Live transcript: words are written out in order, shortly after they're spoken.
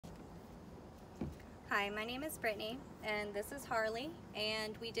Hi, my name is Brittany, and this is Harley,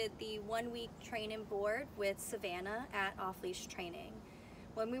 and we did the 1-week training board with Savannah at Off Leash Training.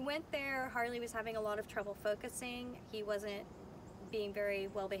 When we went there, Harley was having a lot of trouble focusing. He wasn't being very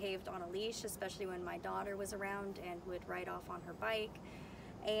well behaved on a leash, especially when my daughter was around and would ride off on her bike.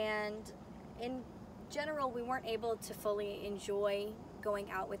 And in general, we weren't able to fully enjoy going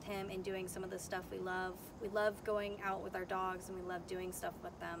out with him and doing some of the stuff we love. We love going out with our dogs and we love doing stuff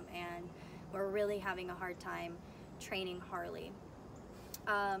with them, and we're really having a hard time training Harley.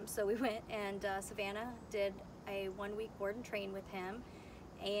 So we went and Savannah did a 1-week board and train with him,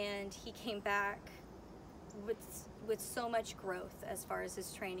 and he came back with so much growth as far as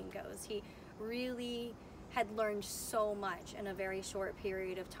his training goes. He really had learned so much in a very short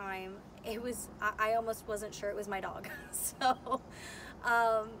period of time. It was, I almost wasn't sure it was my dog. So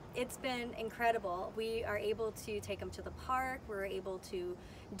it's been incredible. We are able to take him to the park. We're able to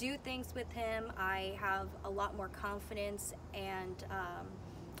do things with him. I have a lot more confidence, and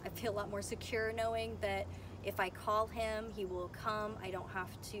I feel a lot more secure knowing that if I call him, he will come. I don't have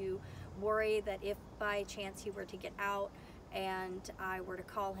to worry that if by chance he were to get out and I were to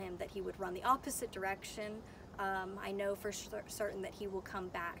call him, that he would run the opposite direction. I know for certain that he will come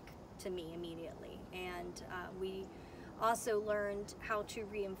back to me immediately. And we also learned how to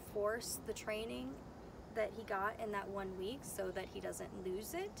reinforce the training that he got in that 1 week so that he doesn't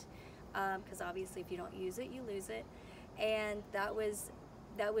lose it, because obviously if you don't use it, you lose it. And it was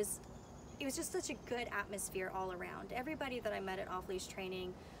just such a good atmosphere all around. Everybody that I met at Off Leash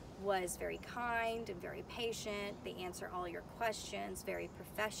Training was very kind and very patient. They answer all your questions, very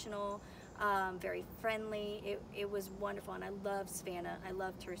professional, very friendly. It was wonderful, and I loved Savannah. I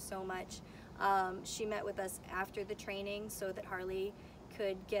loved her so much. She met with us after the training so that Harley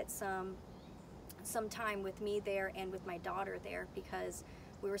could get some time with me there and with my daughter there, because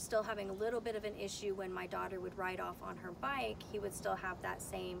we were still having a little bit of an issue when my daughter would ride off on her bike. He would still have that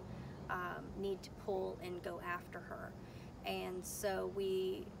same need to pull and go after her. And so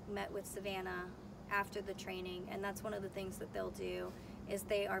we met with Savannah after the training, and that's one of the things that they'll do, is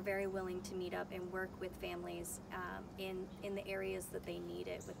they are very willing to meet up and work with families in the areas that they need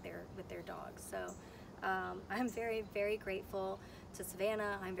it with their dogs. So I'm very, very grateful to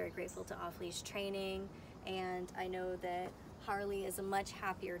Savannah. I'm very grateful to Off Leash Training, and I know that Harley is a much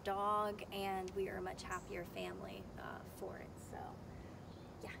happier dog, and we are a much happier family for it. So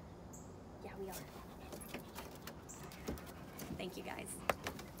yeah, we are. Thank you guys.